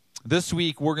This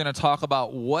week, we're going to talk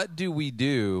about what do we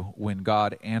do when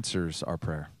God answers our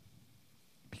prayer.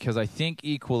 Because I think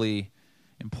equally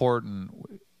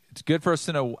important, it's good for us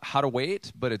to know how to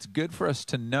wait, but it's good for us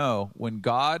to know when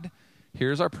God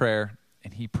hears our prayer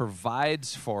and he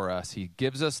provides for us, he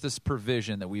gives us this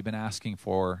provision that we've been asking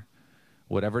for,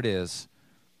 whatever it is,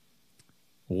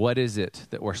 what is it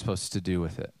that we're supposed to do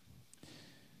with it?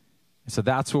 So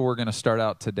that's where we're going to start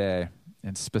out today.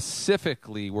 And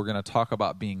specifically, we're going to talk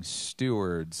about being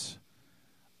stewards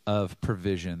of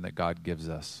provision that God gives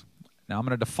us. Now, I'm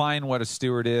going to define what a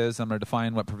steward is. I'm going to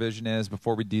define what provision is.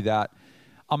 Before we do that,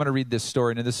 I'm going to read this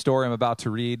story. And in this story I'm about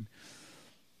to read,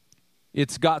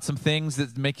 it's got some things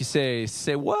that make you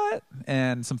say what?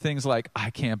 And some things like,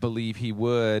 I can't believe he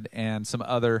would, and some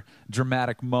other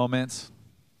dramatic moments.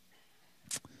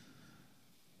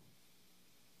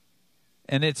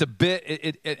 And it's a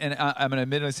bit, and I'm going to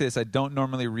admittedly say this, I don't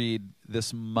normally read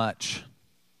this much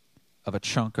of a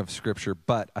chunk of Scripture,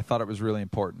 but I thought it was really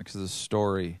important because the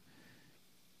story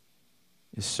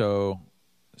is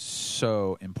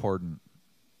so important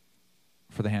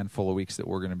for the handful of weeks that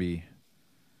we're going to be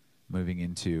moving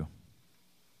into.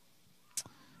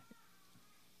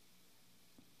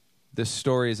 This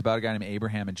story is about a guy named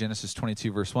Abraham. In Genesis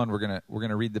 22, verse 1, we're going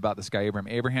to read about this guy, Abraham.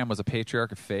 Abraham was a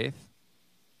patriarch of faith.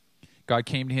 God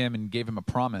came to him and gave him a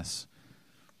promise.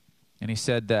 And he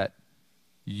said that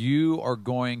you are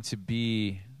going to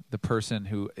be the person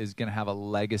who is going to have a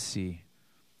legacy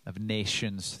of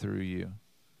nations through you.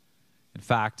 In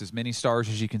fact, as many stars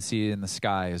as you can see in the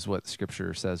sky is what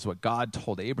Scripture says. What God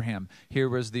told Abraham, here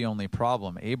was the only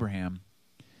problem. Abraham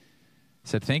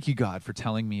said, thank you, God, for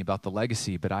telling me about the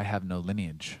legacy, but I have no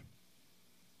lineage.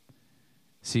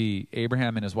 See,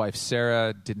 Abraham and his wife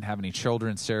Sarah didn't have any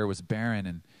children. Sarah was barren,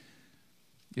 and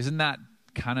isn't that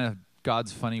kind of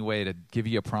God's funny way to give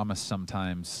you a promise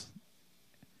sometimes?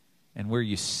 And where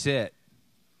you sit,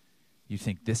 you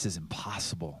think this is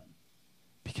impossible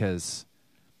because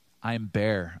I am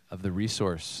bare of the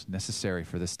resource necessary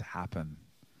for this to happen.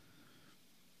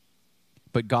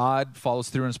 But God follows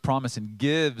through on his promise and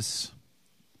gives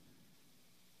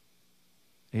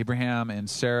Abraham and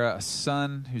Sarah a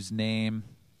son whose name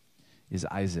is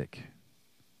Isaac.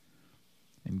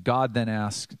 And God then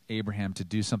asked Abraham to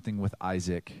do something with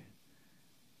Isaac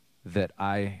that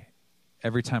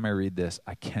every time I read this,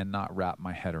 I cannot wrap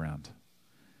my head around.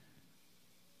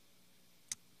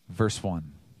 Verse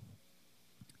 1.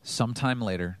 Sometime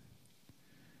later,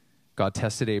 God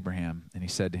tested Abraham, and he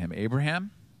said to him,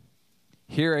 Abraham,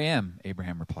 here I am,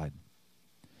 Abraham replied.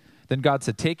 Then God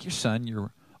said, take your son,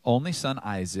 your only son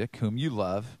Isaac, whom you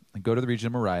love, and go to the region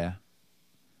of Moriah.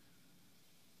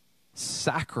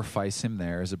 Sacrifice him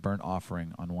there as a burnt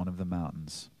offering on one of the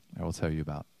mountains I will tell you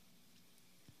about.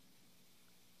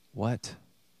 What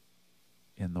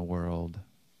in the world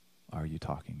are you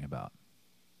talking about?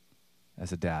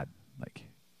 As a dad, like,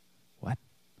 what?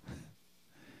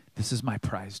 This is my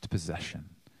prized possession,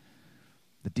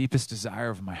 the deepest desire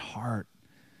of my heart.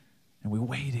 And we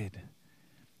waited.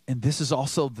 And this is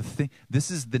also the thing,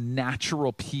 this is the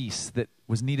natural piece that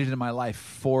was needed in my life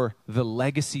for the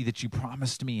legacy that you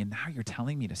promised me, and now you're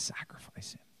telling me to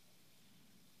sacrifice him.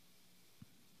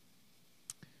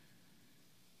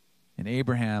 In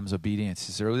Abraham's obedience,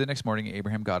 it says, early the next morning,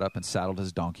 Abraham got up and saddled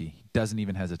his donkey. He doesn't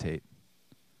even hesitate.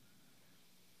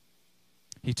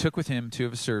 He took with him two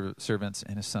of his servants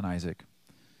and his son Isaac.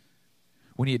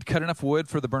 When he had cut enough wood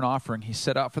for the burnt offering, he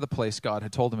set out for the place God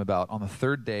had told him about. On the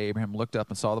third day, Abraham looked up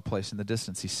and saw the place in the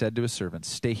distance. He said to his servants,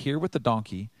 stay here with the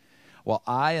donkey while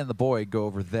I and the boy go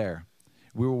over there.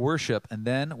 We will worship, and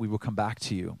then we will come back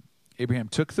to you. Abraham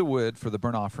took the wood for the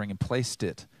burnt offering and placed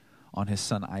it on his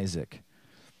son Isaac.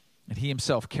 And he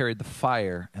himself carried the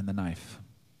fire and the knife.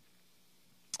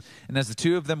 And as the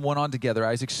two of them went on together,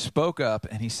 Isaac spoke up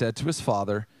and he said to his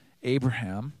father,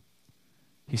 Abraham,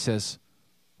 he says,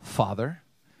 Father.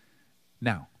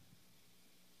 Now,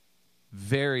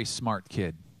 very smart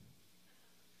kid.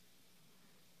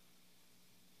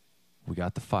 We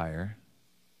got the fire.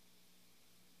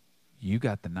 You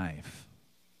got the knife.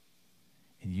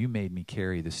 And you made me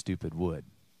carry the stupid wood.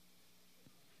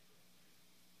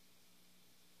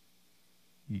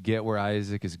 You get where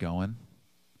Isaac is going?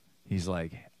 He's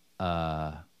like,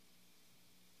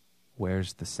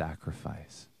 where's the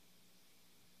sacrifice?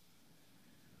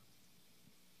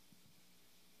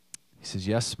 He says,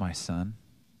 yes, my son.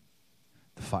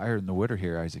 The fire and the wood are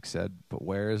here, Isaac said, but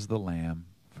where is the lamb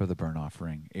for the burnt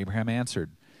offering? Abraham answered,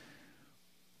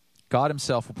 God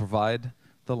himself will provide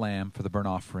the lamb for the burnt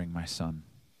offering, my son.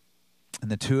 And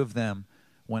the two of them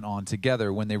went on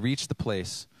together. When they reached the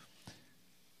place,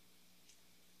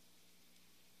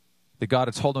 that God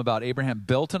had told him about, Abraham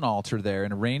built an altar there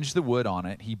and arranged the wood on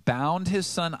it. He bound his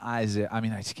son Isaac. I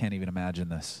mean, I just can't even imagine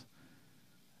this.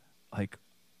 Like,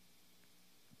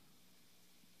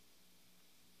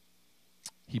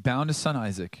 he bound his son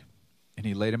Isaac, and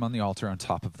he laid him on the altar on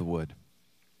top of the wood.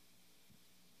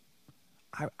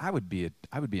 I would be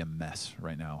a mess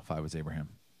right now if I was Abraham.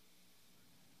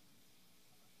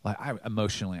 Like,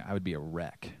 emotionally, I would be a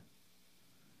wreck.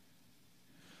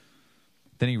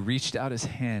 Then he reached out his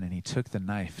hand and he took the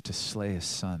knife to slay his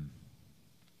son.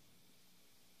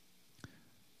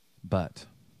 But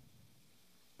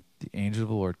the angel of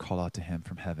the Lord called out to him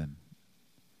from heaven,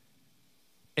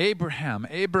 "Abraham,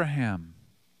 Abraham,"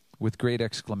 with great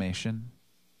exclamation.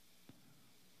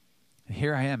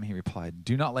 "Here I am," he replied.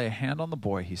 "Do not lay a hand on the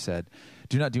boy," he said.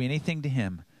 "Do not do anything to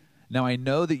him. Now I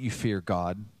know that you fear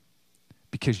God,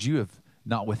 because you have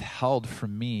not withheld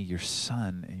from me your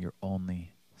son and your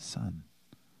only son."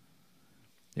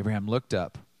 Abraham looked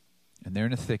up, and there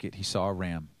in a thicket he saw a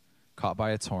ram caught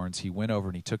by its horns. He went over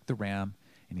and he took the ram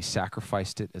and he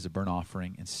sacrificed it as a burnt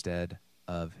offering instead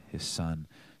of his son.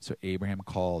 So Abraham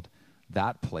called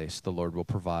that place, "The Lord will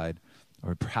provide."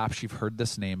 Or perhaps you've heard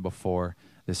this name before.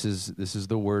 This is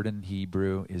the word in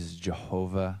Hebrew is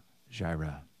Jehovah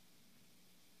Jireh.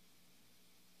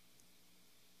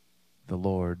 The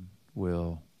Lord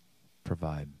will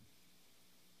provide.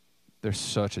 There's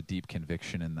such a deep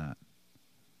conviction in that.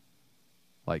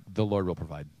 Like, the Lord will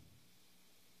provide.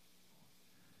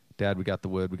 Dad, we got the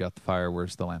wood, we got the fire,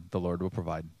 where's the lamb? The Lord will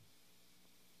provide.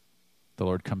 The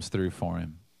Lord comes through for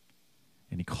him.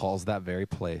 And he calls that very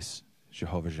place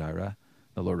Jehovah Jireh.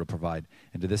 The Lord will provide.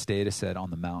 And to this day it is said, on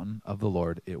the mountain of the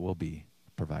Lord it will be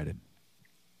provided.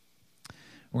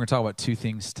 We're going to talk about two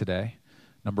things today.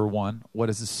 Number one,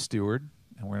 what is a steward?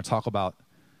 And we're going to talk about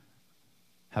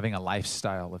having a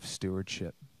lifestyle of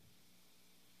stewardship.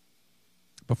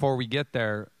 Before we get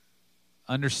there,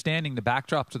 understanding the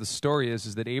backdrop to the story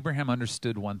is that Abraham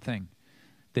understood one thing,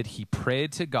 that he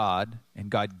prayed to God and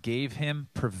God gave him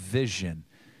provision.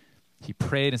 He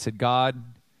prayed and said, "God,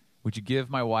 would you give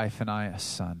my wife and I a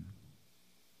son?"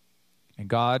 And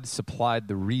God supplied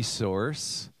the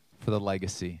resource for the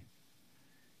legacy.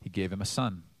 He gave him a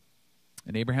son.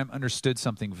 And Abraham understood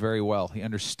something very well. He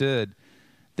understood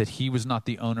that he was not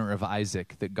the owner of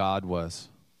Isaac, that God was.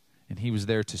 And he was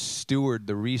there to steward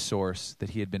the resource that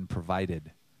he had been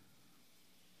provided.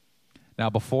 Now,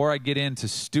 before I get into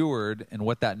steward and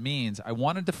what that means, I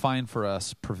want to define for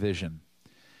us provision.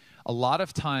 A lot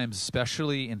of times,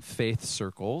 especially in faith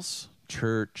circles,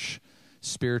 church,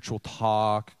 spiritual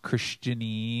talk,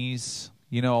 Christianese,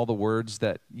 you know, all the words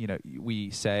that, you know,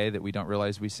 we say that we don't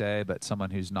realize we say, but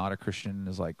someone who's not a Christian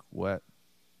is like, what?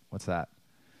 What's that?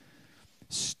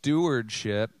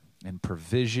 Stewardship and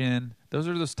provision, those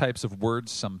are those types of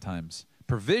words sometimes.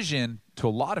 Provision, to a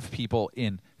lot of people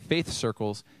in faith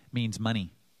circles, means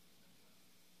money.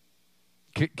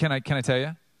 Can I tell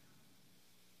you?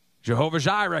 Jehovah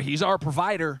Jireh, he's our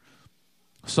provider.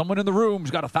 Someone in the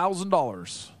room's got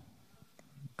 $1,000.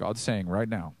 God's saying right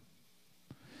now.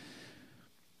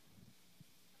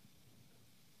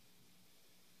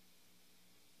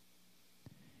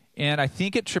 And I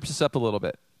think it trips us up a little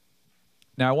bit.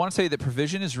 Now, I want to say that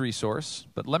provision is resource,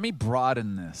 but let me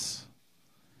broaden this.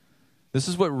 This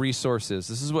is what resource is.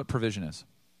 This is what provision is.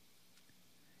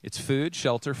 It's food,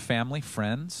 shelter, family,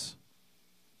 friends.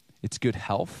 It's good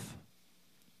health.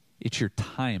 It's your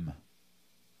time.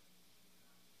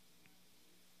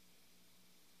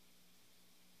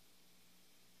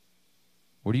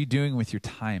 What are you doing with your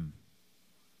time?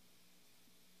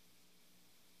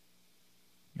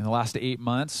 In the last 8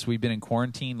 months, we've been in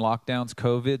quarantine, lockdowns,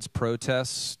 COVIDs,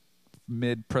 protests,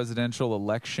 mid-presidential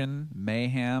election,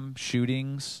 mayhem,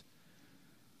 shootings.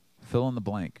 Fill in the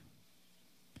blank.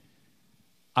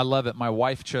 I love it. My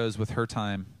wife chose with her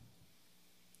time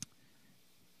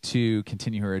to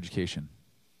continue her education.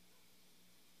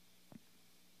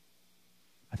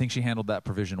 I think she handled that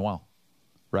provision well,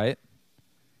 right?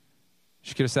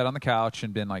 She could have sat on the couch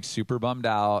and been like super bummed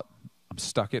out. I'm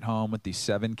stuck at home with these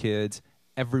 7 kids.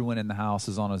 Everyone in the house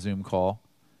is on a Zoom call.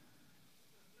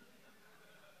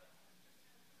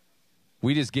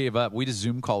 We just gave up. We just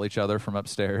Zoom call each other from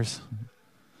upstairs.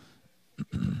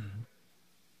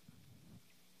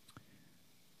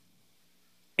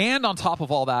 And on top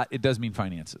of all that, it does mean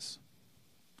finances.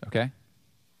 Okay?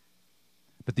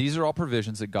 But these are all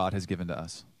provisions that God has given to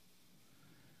us.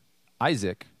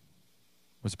 Isaac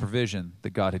was a provision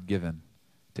that God had given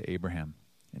to Abraham.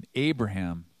 And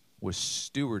Abraham was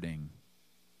stewarding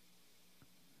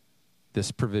this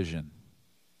provision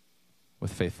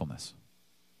with faithfulness.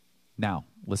 Now,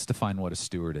 let's define what a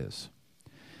steward is.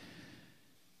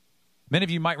 Many of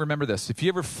you might remember this. If you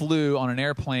ever flew on an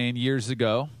airplane years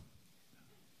ago,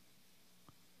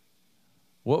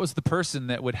 what was the person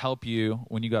that would help you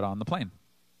when you got on the plane?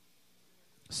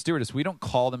 Stewardess. We don't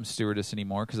call them stewardess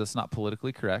anymore because that's not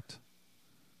politically correct.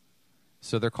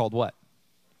 So they're called what?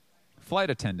 Flight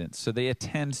attendants. So they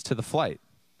attend to the flight.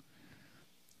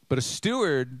 But a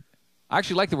steward, I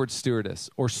actually like the word stewardess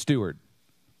or steward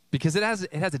because it has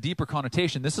a deeper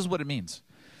connotation. This is what it means.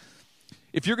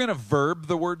 If you're going to verb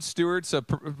the word steward, so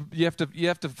you have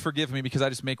to forgive me because I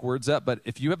just make words up, but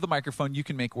if you have the microphone, you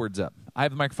can make words up. I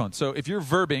have the microphone. So if you're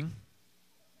verbing,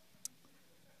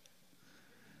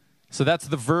 so that's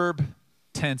the verb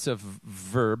tense of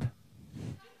verb,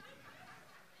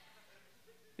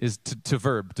 is to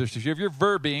verb. If you're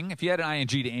verbing, if you add an ing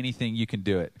to anything, you can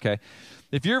do it, okay?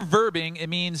 If you're verbing, it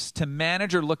means to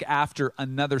manage or look after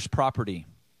another's property.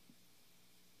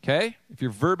 Okay? If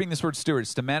you're verbing this word steward,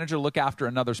 it's to manage or look after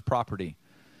another's property.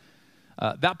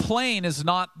 That plane is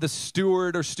not the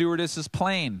steward or stewardess's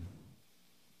plane.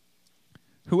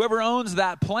 Whoever owns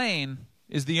that plane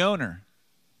is the owner.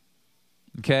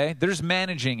 Okay? They're just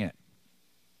managing it.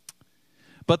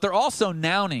 But they're also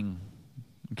nouning.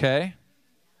 Okay?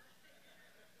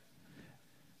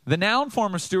 The noun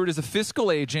form of steward is a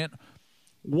fiscal agent,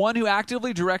 one who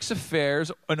actively directs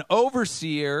affairs, an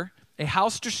overseer, a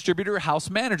house distributor, a house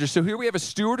manager. So here we have a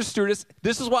steward or stewardess.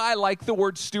 This is why I like the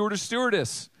word steward or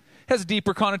stewardess. It has a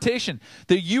deeper connotation.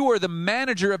 That you are the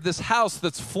manager of this house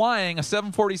that's flying a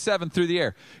 747 through the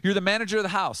air. You're the manager of the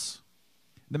house.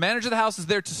 The manager of the house is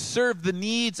there to serve the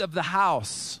needs of the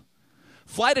house.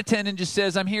 Flight attendant just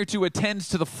says, I'm here to attend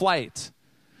to the flight.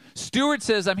 Steward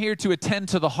says, I'm here to attend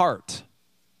to the heart.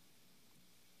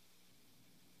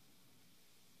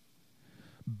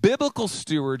 Biblical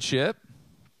stewardship,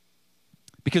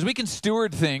 because we can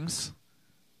steward things,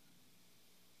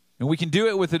 and we can do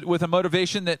it with a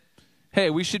motivation that,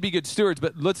 hey, we should be good stewards,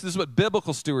 but this is what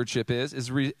biblical stewardship is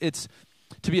it's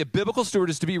to be a biblical steward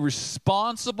is to be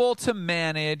responsible to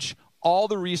manage all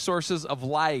the resources of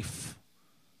life.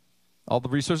 All the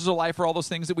resources of life are all those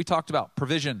things that we talked about.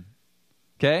 Provision,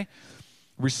 okay?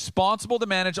 Responsible to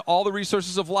manage all the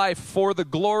resources of life for the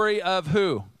glory of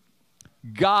who?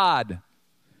 God.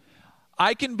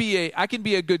 I can be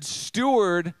a good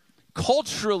steward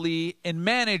culturally and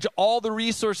manage all the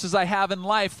resources I have in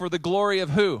life for the glory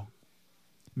of who?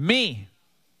 Me.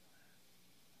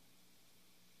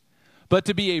 But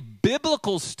to be a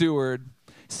biblical steward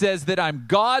says that I'm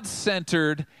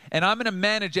God-centered and I'm going to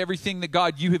manage everything that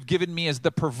God, you have given me as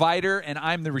the provider, and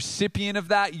I'm the recipient of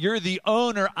that. You're the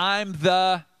owner. I'm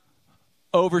the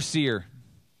overseer.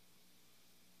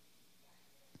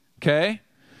 Okay?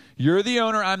 You're the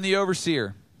owner, I'm the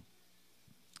overseer.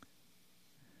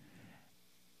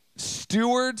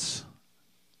 Stewards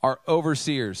are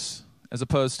overseers as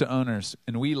opposed to owners,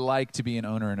 and we like to be an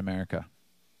owner in America.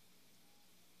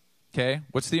 Okay?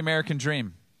 What's the American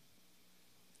dream?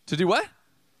 To do what?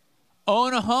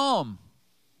 Own a home.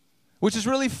 Which is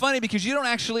really funny because you don't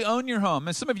actually own your home.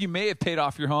 And some of you may have paid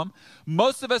off your home.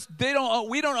 Most of us,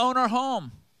 we don't own our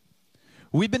home.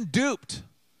 We've been duped.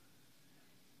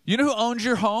 You know who owns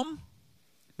your home?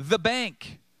 The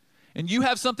bank. And you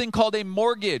have something called a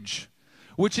mortgage,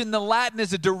 which in the Latin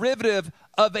is a derivative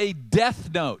of a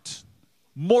death note.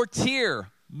 Mortier,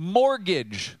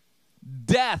 mortgage,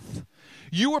 death.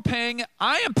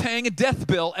 I am paying a death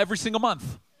bill every single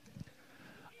month.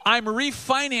 I'm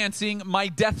refinancing my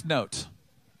death note.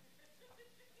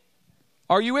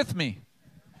 Are you with me?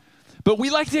 But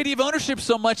we like the idea of ownership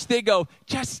so much, they go,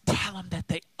 just tell them that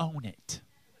they own it.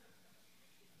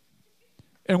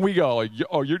 And we go,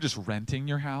 oh, you're just renting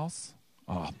your house?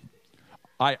 Oh,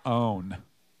 I own.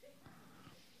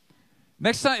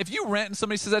 Next time, if you rent and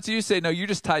somebody says that to you, say, no, you're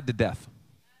just tied to death.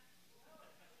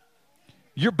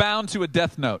 You're bound to a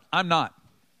death note. I'm not.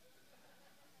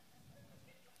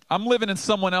 I'm living in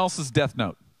someone else's death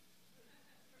note.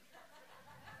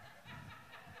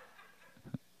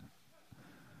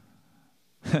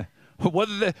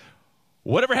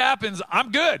 Whatever happens,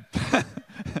 I'm good.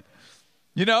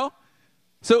 You know?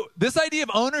 So this idea of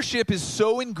ownership is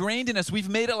so ingrained in us, we've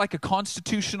made it like a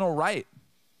constitutional right.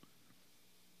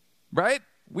 Right?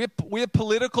 We have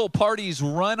political parties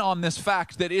run on this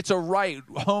fact that it's a right,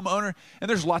 home owner. And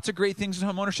there's lots of great things in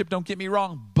home ownership, don't get me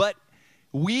wrong. But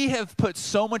we have put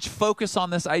so much focus on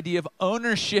this idea of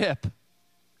ownership.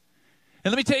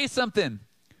 And let me tell you something.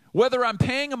 Whether I'm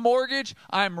paying a mortgage,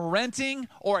 I'm renting,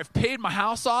 or I've paid my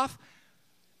house off,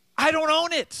 I don't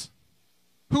own it.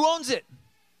 Who owns it?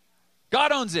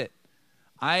 God owns it.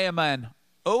 I am an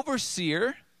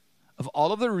overseer of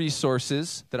all of the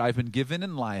resources that I've been given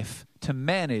in life to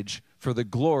manage for the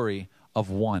glory of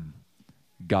one.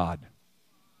 God.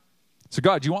 So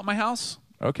God, do you want my house?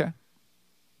 Okay.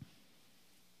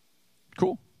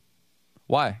 Cool.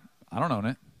 Why? I don't own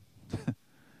it.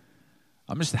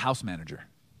 I'm just the house manager.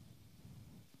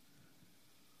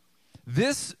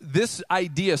 This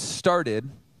idea started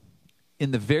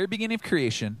in the very beginning of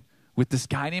creation with this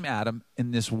guy named Adam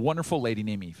and this wonderful lady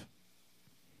named Eve,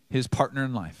 his partner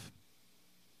in life,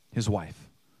 his wife.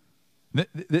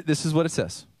 This is what it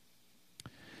says.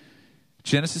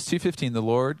 Genesis 2:15, the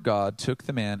Lord God took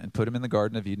the man and put him in the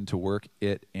Garden of Eden to work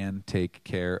it and take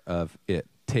care of it.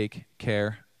 Take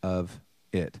care of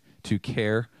it. To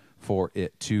care for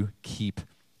it. To keep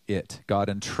it. God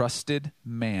entrusted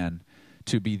man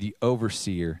to be the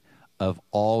overseer of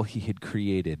all he had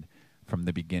created from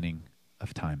the beginning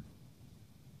of time.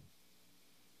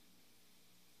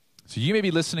 So you may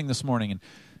be listening this morning, and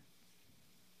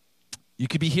you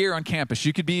could be here on campus.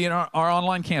 You could be in our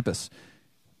online campus.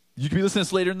 You could be listening to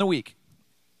this later in the week.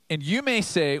 And you may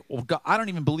say, well, God, I don't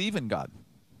even believe in God.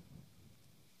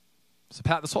 So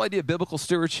Pat, this whole idea of biblical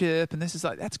stewardship, and this is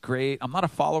like, that's great. I'm not a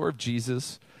follower of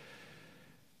Jesus.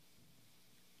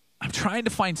 I'm trying to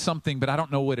find something, but I don't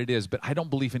know what it is, but I don't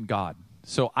believe in God.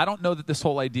 So I don't know that this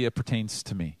whole idea pertains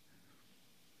to me.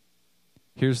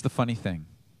 Here's the funny thing.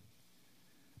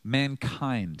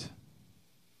 Mankind,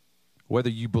 whether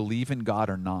you believe in God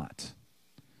or not,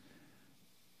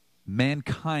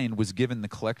 mankind was given the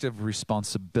collective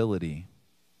responsibility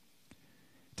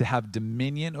to have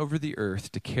dominion over the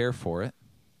earth, to care for it,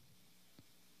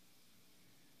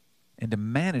 and to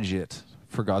manage it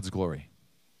for God's glory.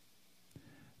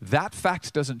 That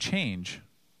fact doesn't change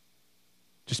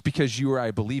just because you or I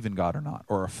believe in God or not,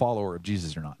 or a follower of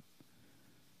Jesus or not.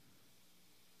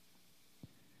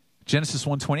 Genesis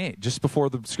 1:28, just before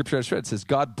the scripture I just read, says,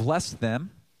 God blessed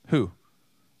them, who?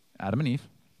 Adam and Eve.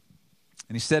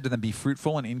 And he said to them, be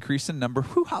fruitful and increase in number.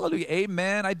 Whew, hallelujah,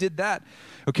 amen, I did that.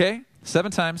 Okay,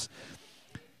 7 times.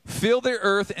 Fill the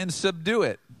earth and subdue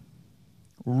it.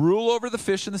 Rule over the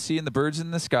fish in the sea and the birds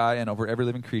in the sky and over every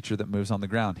living creature that moves on the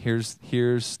ground. Here's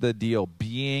the deal.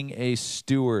 Being a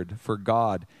steward for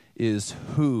God is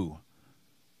who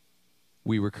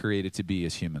we were created to be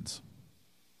as humans.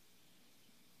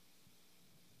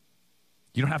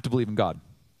 You don't have to believe in God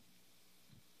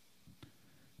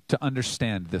to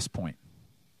understand this point.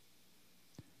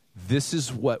 This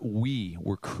is what we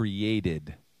were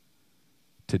created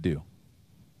to do.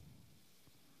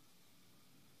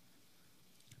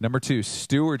 Number 2,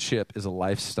 stewardship is a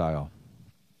lifestyle.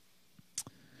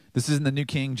 This is in the New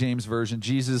King James Version.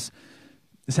 Jesus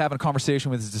is having a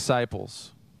conversation with his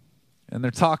disciples. And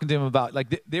they're talking to him about,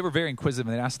 like, they were very inquisitive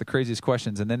and they asked the craziest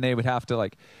questions. And then they would have to,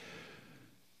 like,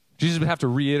 Jesus would have to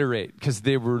reiterate because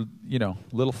they were, a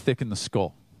little thick in the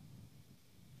skull.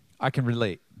 I can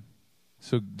relate.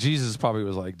 So Jesus probably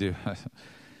was like, dude,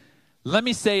 let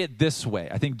me say it this way.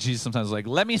 I think Jesus sometimes was like,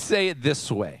 let me say it this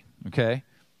way, okay?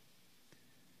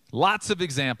 Lots of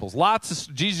examples.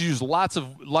 Jesus used lots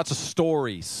of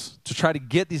stories to try to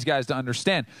get these guys to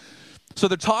understand. So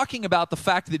they're talking about the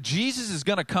fact that Jesus is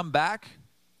going to come back.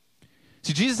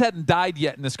 See, Jesus hadn't died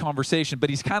yet in this conversation, but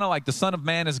he's kind of like the Son of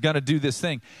Man is going to do this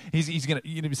thing. He's going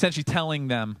to, essentially telling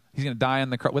them he's going to die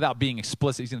on the cross, without being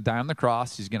explicit. He's going to die on the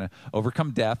cross. He's going to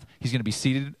overcome death. He's going to be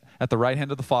seated at the right hand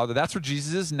of the Father. That's where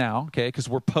Jesus is now, okay, because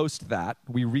we're post that.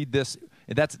 We read this.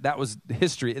 That was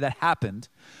history. That happened,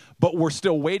 but we're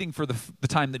still waiting for the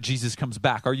time that Jesus comes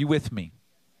back. Are you with me?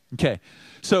 Okay,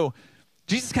 so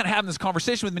Jesus is kind of having this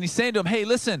conversation with him, and he's saying to him, hey,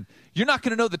 listen, you're not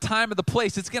going to know the time or the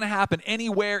place. It's going to happen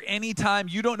anywhere, anytime.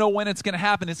 You don't know when it's going to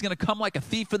happen. It's going to come like a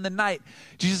thief in the night.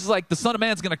 Jesus is like, the Son of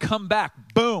Man is going to come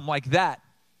back, boom, like that.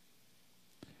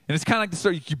 And it's kind of like the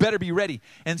story, you better be ready.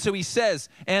 And so he says,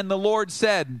 and the Lord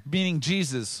said, meaning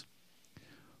Jesus,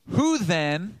 who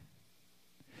then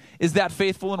is that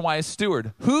faithful and wise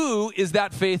steward? Who is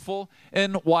that faithful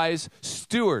and wise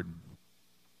steward?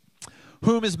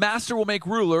 Whom his master will make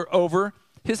ruler over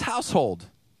his household,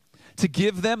 to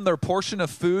give them their portion of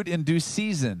food in due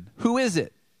season. Who is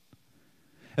it?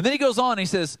 And then he goes on and he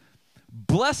says,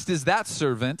 blessed is that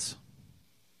servant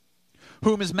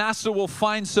whom his master will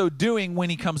find so doing when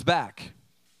he comes back.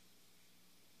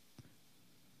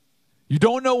 You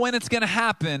don't know when it's going to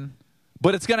happen,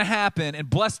 but it's going to happen. And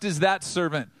blessed is that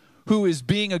servant who is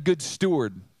being a good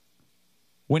steward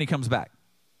when he comes back.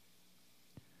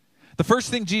 The first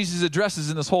thing Jesus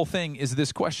addresses in this whole thing is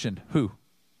this question, who?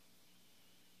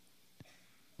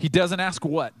 He doesn't ask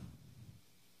what.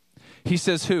 He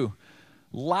says who?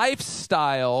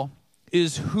 Lifestyle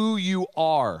is who you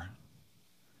are.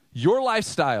 Your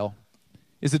lifestyle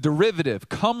is a derivative,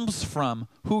 comes from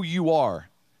who you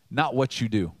are, not what you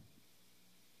do.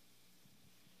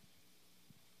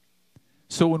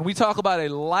 So when we talk about a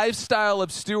lifestyle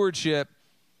of stewardship,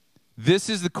 this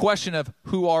is the question of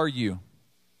who are you?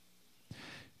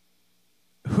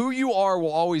 Who you are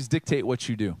will always dictate what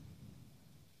you do.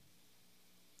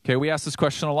 Okay, we ask this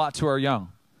question a lot to our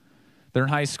young. They're in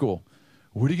high school.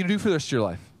 What are you going to do for the rest of your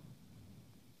life?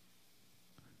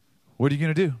 What are you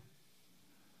going to do?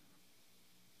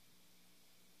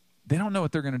 They don't know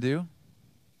what they're going to do.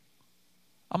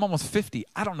 I'm almost 50.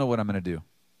 I don't know what I'm going to do.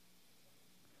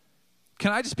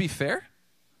 Can I just be fair?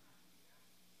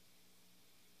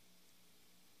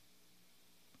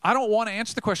 I don't want to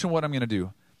answer the question what I'm going to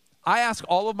do. I ask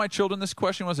all of my children this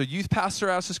question. When I was a youth pastor,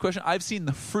 I asked this question. I've seen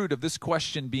the fruit of this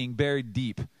question being buried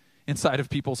deep inside of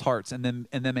people's hearts and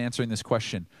them answering this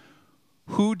question.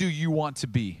 Who do you want to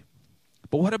be?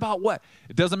 But what about what?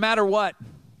 It doesn't matter what.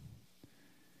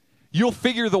 You'll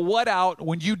figure the what out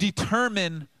when you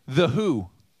determine the who.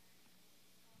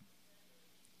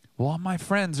 Well, all my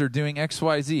friends are doing X,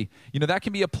 Y, Z. You know, that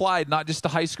can be applied not just to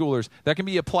high schoolers. That can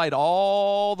be applied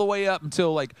all the way up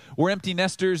until, like, we're empty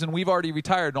nesters and we've already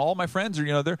retired. And all my friends are,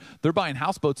 you know, they're buying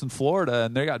houseboats in Florida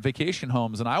and they got vacation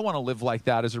homes. And I want to live like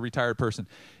that as a retired person.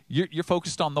 You're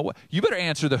focused on the what. You better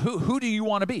answer the who. Who do you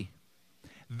want to be?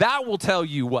 That will tell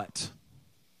you what.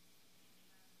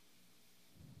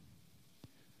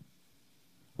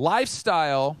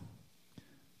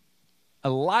 A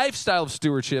lifestyle of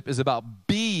stewardship is about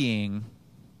being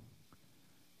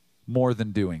more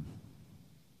than doing.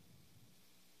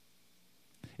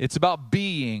 It's about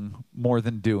being more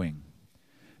than doing.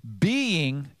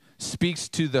 Being speaks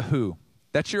to the who.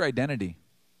 That's your identity.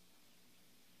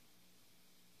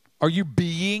 Are you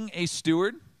being a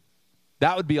steward?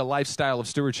 That would be a lifestyle of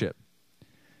stewardship.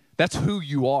 That's who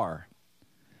you are.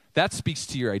 That speaks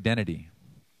to your identity.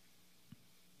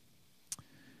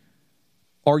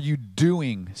 Are you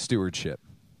doing stewardship?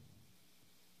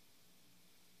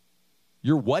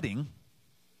 You're whatting.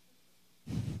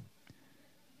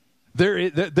 There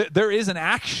is an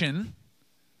action.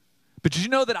 But did you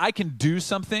know that I can do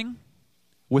something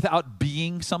without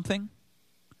being something?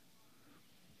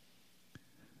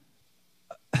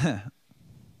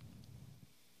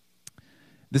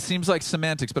 This seems like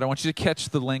semantics, but I want you to catch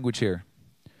the language here.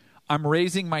 I'm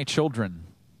raising my children.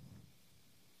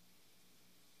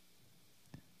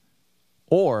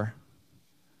 Or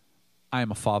I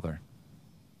am a father.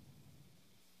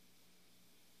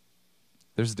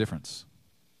 There's a difference.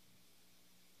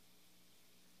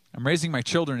 I'm raising my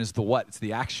children is the what? It's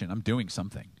the action. I'm doing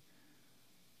something.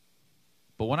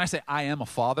 But when I say I am a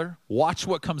father, watch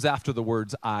what comes after the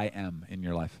words I am in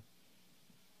your life.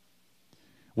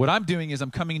 What I'm doing is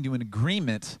I'm coming into an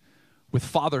agreement with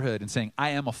fatherhood and saying I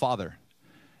am a father.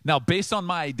 Now, based on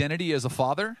my identity as a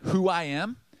father, who I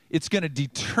am, it's going to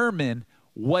determine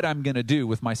what I'm going to do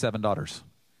with my 7 daughters.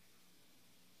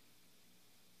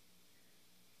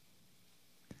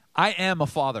 I am a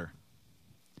father.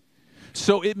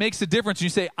 So it makes a difference when you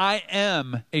say, I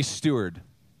am a steward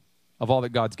of all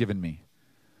that God's given me.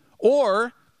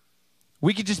 Or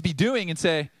we could just be doing and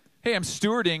say, hey, I'm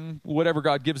stewarding whatever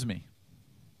God gives me.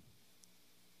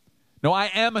 No, I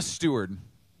am a steward.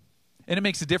 And it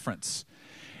makes a difference.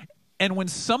 And when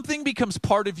something becomes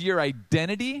part of your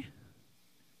identity,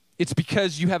 it's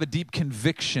because you have a deep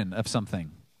conviction of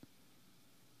something.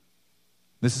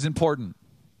 This is important.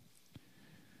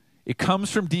 It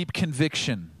comes from deep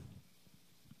conviction.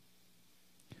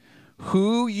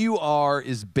 Who you are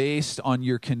is based on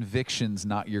your convictions,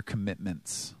 not your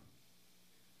commitments.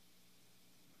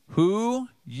 Who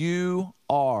you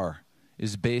are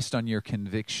is based on your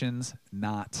convictions,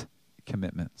 not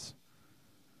commitments.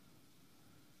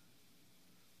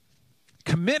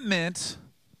 Commitment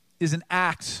is an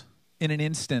act in an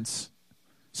instance,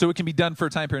 so it can be done for a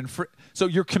time period. So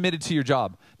you're committed to your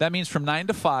job. That means from 9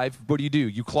 to 5, what do?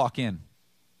 You clock in.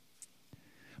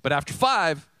 But after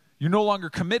 5, you're no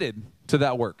longer committed to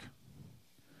that work.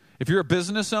 If you're a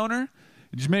business owner,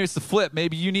 maybe it's the flip.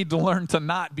 Maybe you need to learn to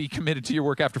not be committed to your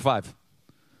work after 5,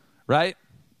 right?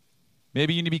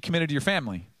 Maybe you need to be committed to your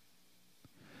family.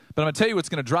 But I'm going to tell you what's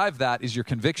going to drive that is your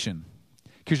conviction.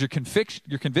 Because your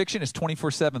conviction is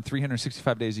 24/7,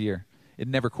 365 days a year. It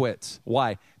never quits.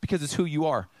 Why? Because it's who you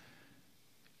are.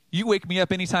 You wake me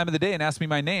up any time of the day and ask me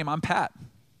my name, I'm Pat.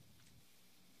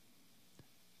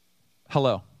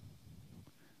 Hello.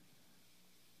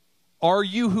 Are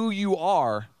you who you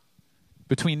are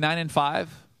between 9 and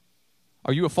 5?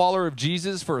 Are you a follower of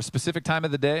Jesus for a specific time of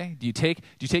the day? Do you take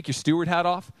your steward hat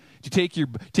off? Do you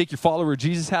take your follower of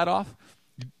Jesus hat off?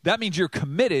 That means you're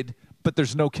committed, but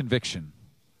there's no conviction.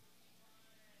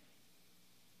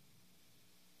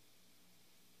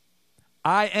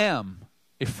 I am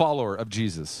a follower of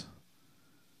Jesus.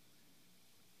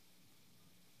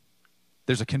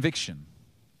 there's a conviction.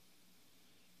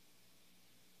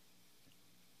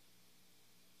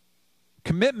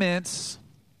 Commitments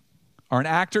are an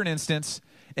act or an instance,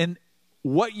 and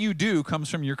what you do comes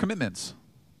from your commitments.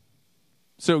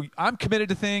 So I'm committed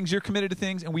to things, you're committed to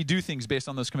things, and we do things based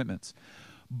on those commitments.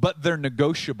 But they're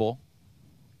negotiable.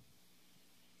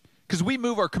 Because we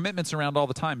move our commitments around all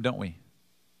the time, don't we?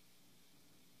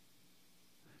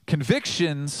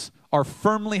 Convictions are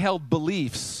firmly held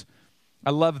beliefs. I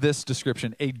love this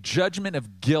description. A judgment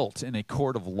of guilt in a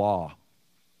court of law.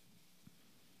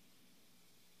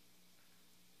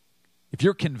 If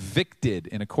you're convicted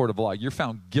in a court of law, you're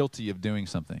found guilty of doing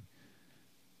something.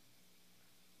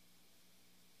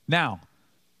 Now,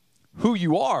 who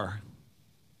you are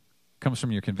comes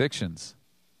from your convictions.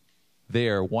 They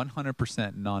are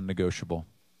 100% non-negotiable.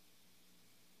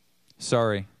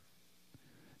 Sorry,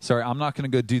 I'm not going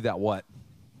to go do that what?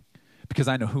 Because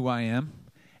I know who I am,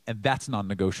 and that's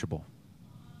non-negotiable.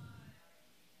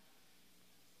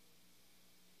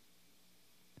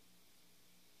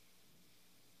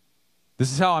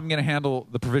 This is how I'm going to handle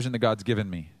the provision that God's given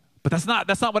me. But that's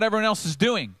not what everyone else is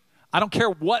doing. I don't care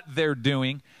what they're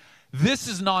doing. This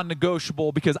is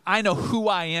non-negotiable because I know who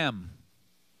I am.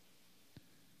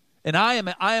 And I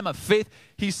am a faith.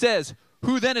 He says,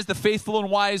 who then is the faithful and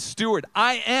wise steward?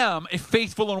 I am a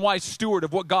faithful and wise steward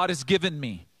of what God has given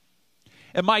me.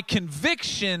 And my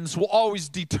convictions will always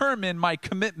determine my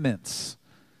commitments.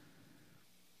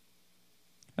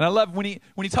 And I love when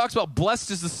he talks about blessed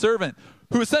is the servant,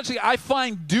 who essentially I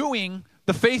find doing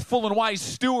the faithful and wise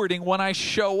stewarding when I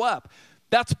show up.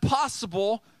 That's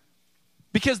possible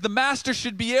because the master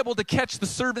should be able to catch the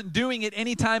servant doing it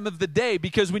any time of the day,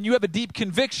 because when you have a deep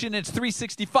conviction, it's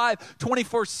 365,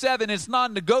 24/7, it's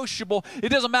non-negotiable. It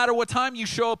doesn't matter what time you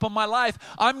show up in my life,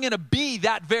 I'm going to be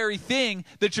that very thing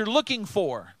that you're looking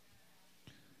for.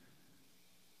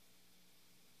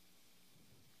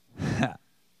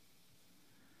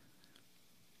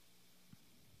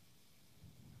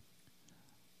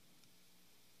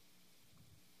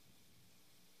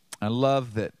 I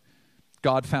love that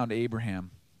God found Abraham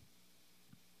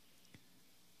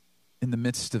in the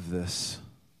midst of this,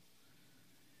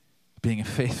 being a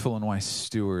faithful and wise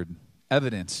steward,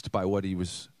 evidenced by what he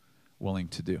was willing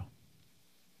to do.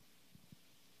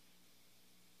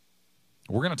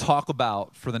 We're going to talk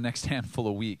about, for the next handful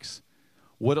of weeks,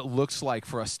 what it looks like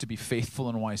for us to be faithful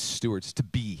and wise stewards, to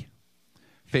be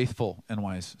faithful and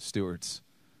wise stewards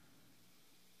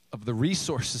of the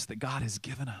resources that God has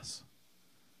given us.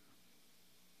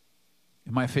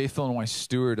 Am I a faithful and wise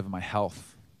steward of my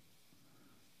health?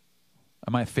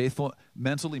 Am I a faithful,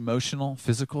 mental, emotional,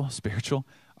 physical, spiritual?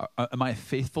 Am I a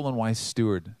faithful and wise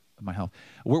steward of my health?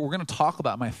 We're going to talk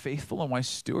about, am I a faithful and wise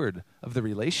steward of the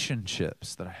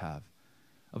relationships that I have,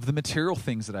 of the material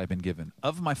things that I've been given,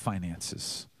 of my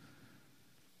finances?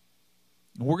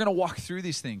 We're going to walk through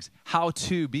these things, how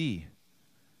to be,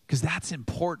 because that's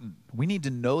important. We need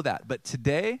to know that. But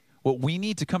today, what we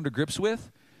need to come to grips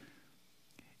with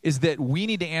is that we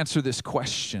need to answer this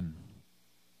question.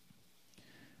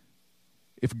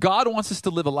 If God wants us to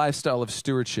live a lifestyle of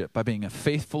stewardship by being a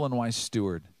faithful and wise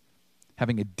steward,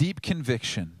 having a deep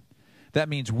conviction, that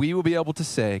means we will be able to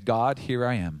say, God, here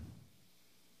I am.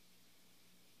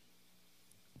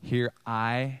 Here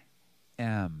I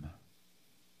am.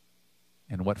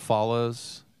 And what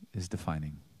follows is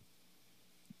defining.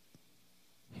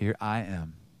 Here I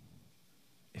am,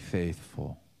 a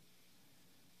faithful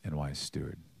and wise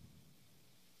steward.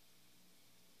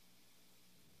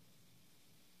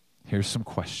 Here's some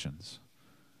questions.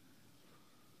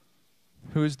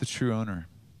 Who is the true owner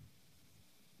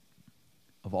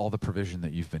of all the provision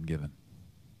that you've been given?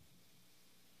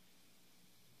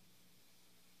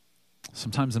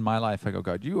 Sometimes in my life, I go,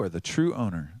 God, you are the true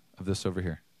owner of this over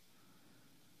here.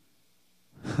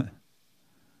 And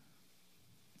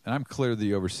I'm clearly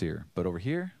the overseer. But over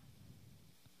here,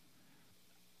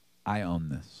 I own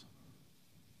this.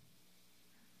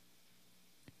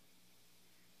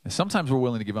 And sometimes we're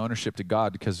willing to give ownership to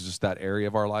God because just that area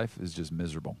of our life is just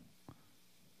miserable.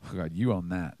 Oh God, you own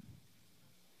that.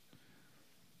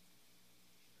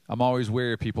 I'm always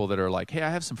wary of people that are like, hey,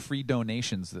 I have some free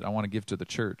donations that I want to give to the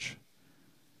church.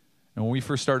 And when we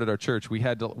first started our church, we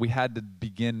had to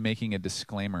begin making a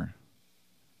disclaimer.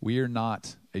 We are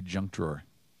not a junk drawer.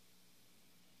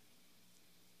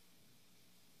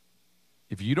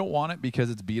 If you don't want it because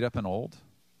it's beat up and old,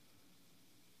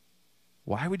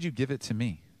 why would you give it to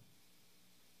me?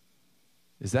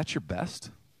 Is that your best?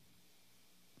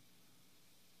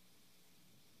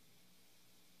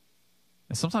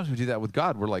 And sometimes we do that with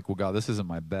God. We're like, well, God, this isn't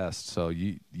my best, so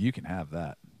you can have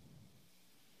that.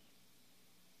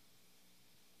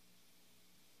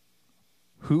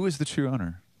 Who is the true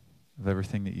owner of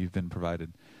everything that you've been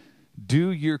provided?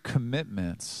 Do your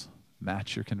commitments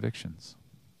match your convictions?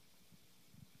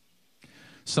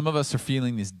 Some of us are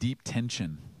feeling this deep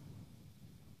tension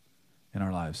in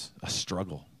our lives, a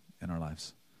struggle in our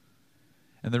lives.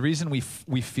 And the reason we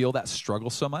feel that struggle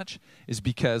so much is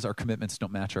because our commitments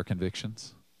don't match our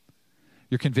convictions.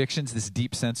 Your convictions, this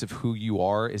deep sense of who you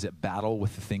are, is at battle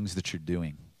with the things that you're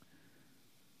doing.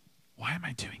 Why am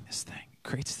I doing this thing? It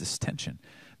creates this tension.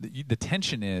 The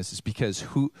tension is because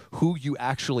who you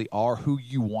actually are, who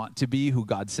you want to be, who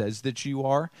God says that you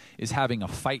are, is having a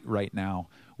fight right now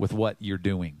with what you're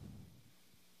doing.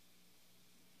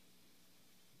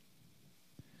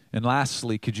 And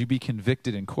lastly, could you be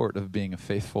convicted in court of being a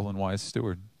faithful and wise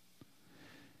steward?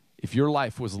 If your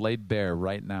life was laid bare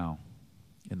right now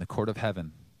in the court of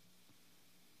heaven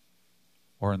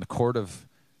or in the court of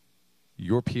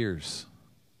your peers,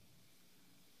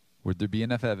 would there be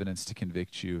enough evidence to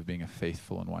convict you of being a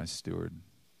faithful and wise steward?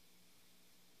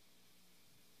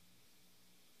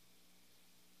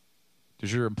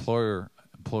 Does your employer,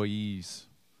 employees,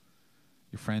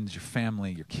 your friends, your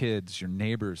family, your kids, your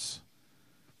neighbors,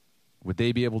 would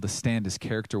they be able to stand as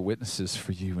character witnesses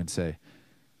for you and say,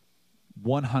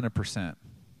 100%,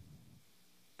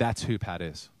 that's who Pat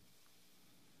is?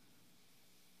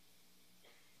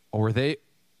 Or are they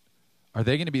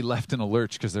going to be left in a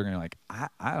lurch because they're going to be like,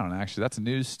 I don't know, actually, that's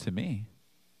news to me.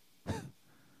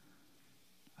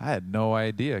 I had no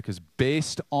idea, because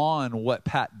based on what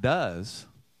Pat does,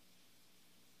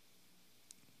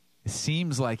 it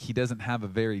seems like he doesn't have a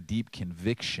very deep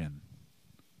conviction.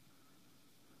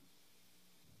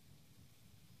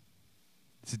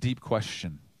 It's a deep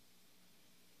question.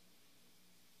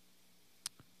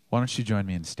 Why don't you join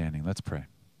me in standing? Let's pray.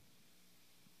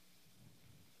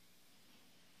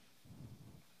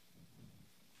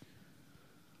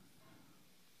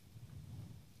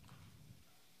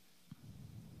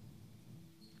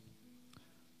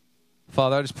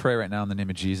 Father, I just pray right now in the name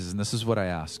of Jesus, and this is what I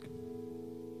ask.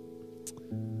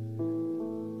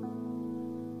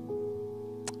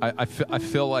 I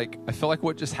feel like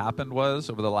what just happened was,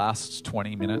 over the last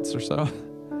 20 minutes or so,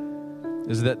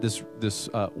 is that this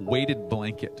weighted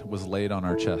blanket was laid on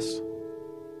our chest.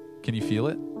 Can you feel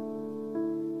it?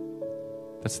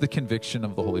 That's the conviction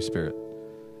of the Holy Spirit.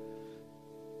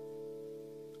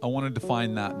 I want to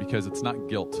define that because it's not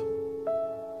guilt.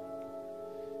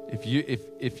 If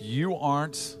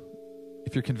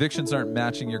your convictions aren't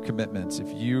matching your commitments, if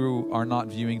you are not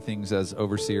viewing things as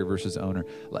overseer versus owner,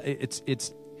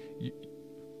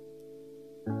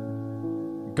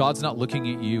 God's not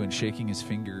looking at you and shaking his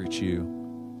finger at you,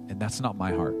 and that's not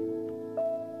my heart.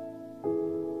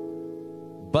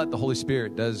 But the Holy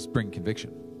Spirit does bring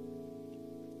conviction.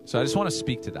 So I just want to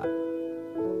speak to that,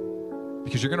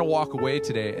 because you're going to walk away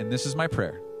today, and this is my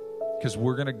prayer, because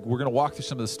we're going to walk through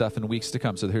some of the stuff in weeks to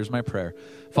come. So here's my prayer.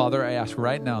 Father, I ask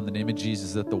right now in the name of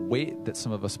Jesus that the weight that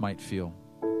some of us might feel,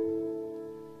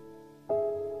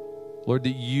 Lord,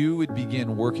 that you would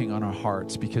begin working on our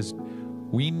hearts, because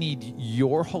we need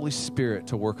your Holy Spirit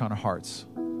to work on our hearts.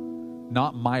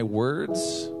 Not my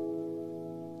words.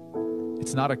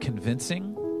 It's not a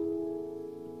convincing.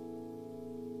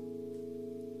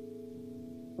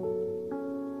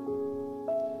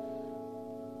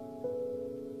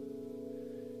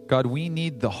 God, we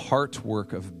need the heart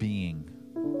work of being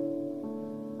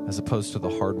as opposed to the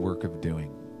hard work of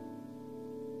doing.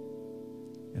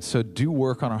 And so do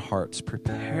work on our hearts.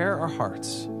 Prepare our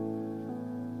hearts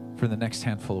for the next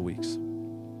handful of weeks.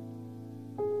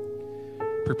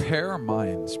 Prepare our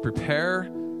minds.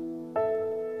 Prepare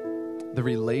the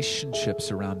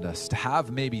relationships around us to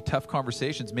have maybe tough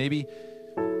conversations. Maybe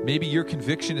your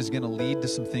conviction is going to lead to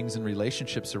some things in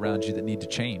relationships around you that need to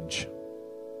change.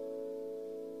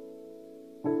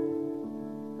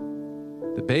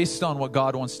 That based on what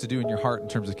God wants to do in your heart in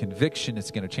terms of conviction,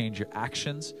 it's going to change your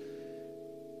actions.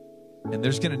 And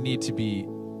there's going to need to be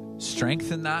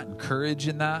strength in that and courage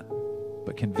in that.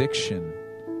 But conviction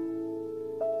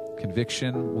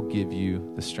will give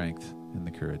you the strength and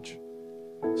the courage.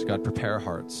 So God, prepare our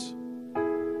hearts.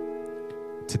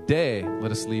 Today,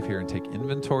 let us leave here and take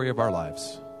inventory of our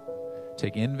lives.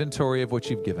 Take inventory of what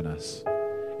you've given us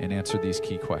and answer these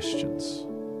key questions.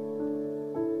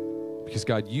 Because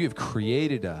God, you have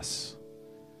created us,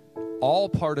 all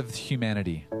part of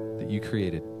humanity that you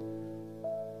created.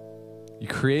 You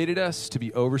created us to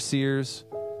be overseers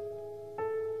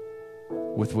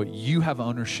with what you have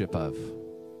ownership of.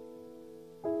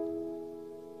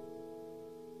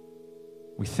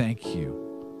 We thank you.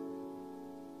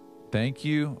 Thank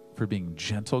you for being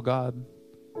gentle, God.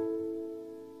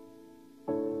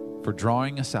 for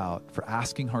drawing us out, for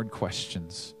asking hard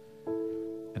questions,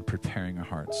 and preparing our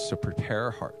hearts. So prepare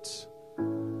our hearts.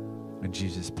 In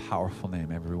Jesus' powerful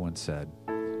name, everyone said,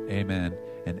 amen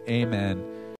and amen.